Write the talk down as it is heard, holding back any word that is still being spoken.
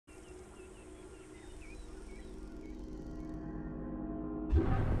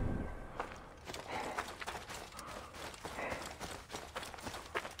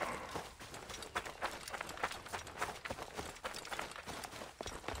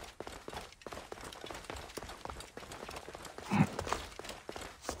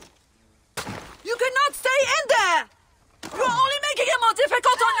more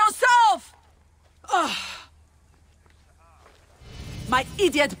difficult on yourself! Ugh. My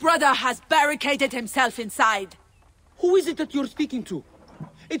idiot brother has barricaded himself inside. Who is it that you're speaking to?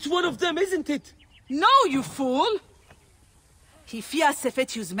 It's one of them, isn't it? No, you fool! He fears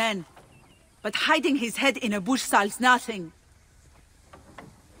Sefetu's men, but hiding his head in a bush solves nothing.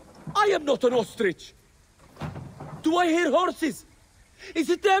 I am not an ostrich! Do I hear horses? Is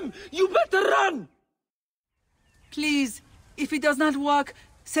it them? You better run! Please, if it does not work,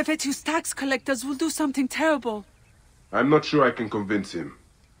 Sefetu's tax collectors will do something terrible. I'm not sure I can convince him,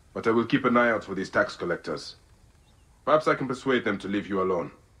 but I will keep an eye out for these tax collectors. Perhaps I can persuade them to leave you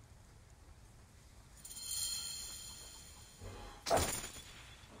alone.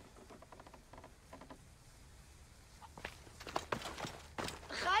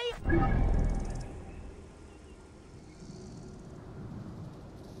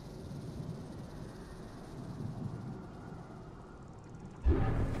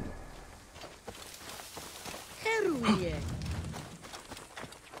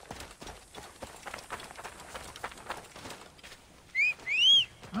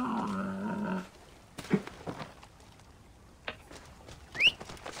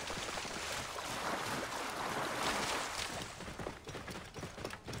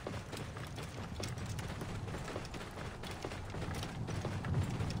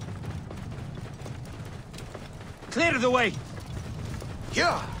 Clear the way!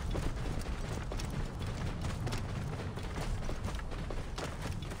 Yeah!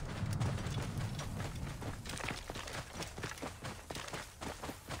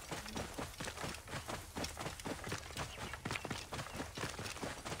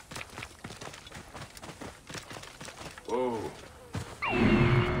 Oh.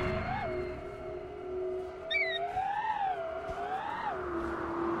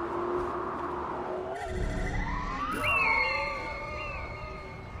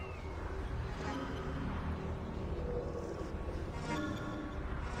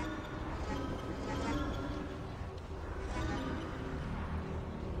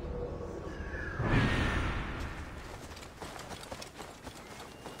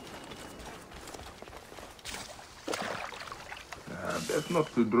 Best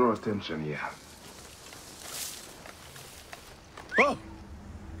not to draw attention here. Oh!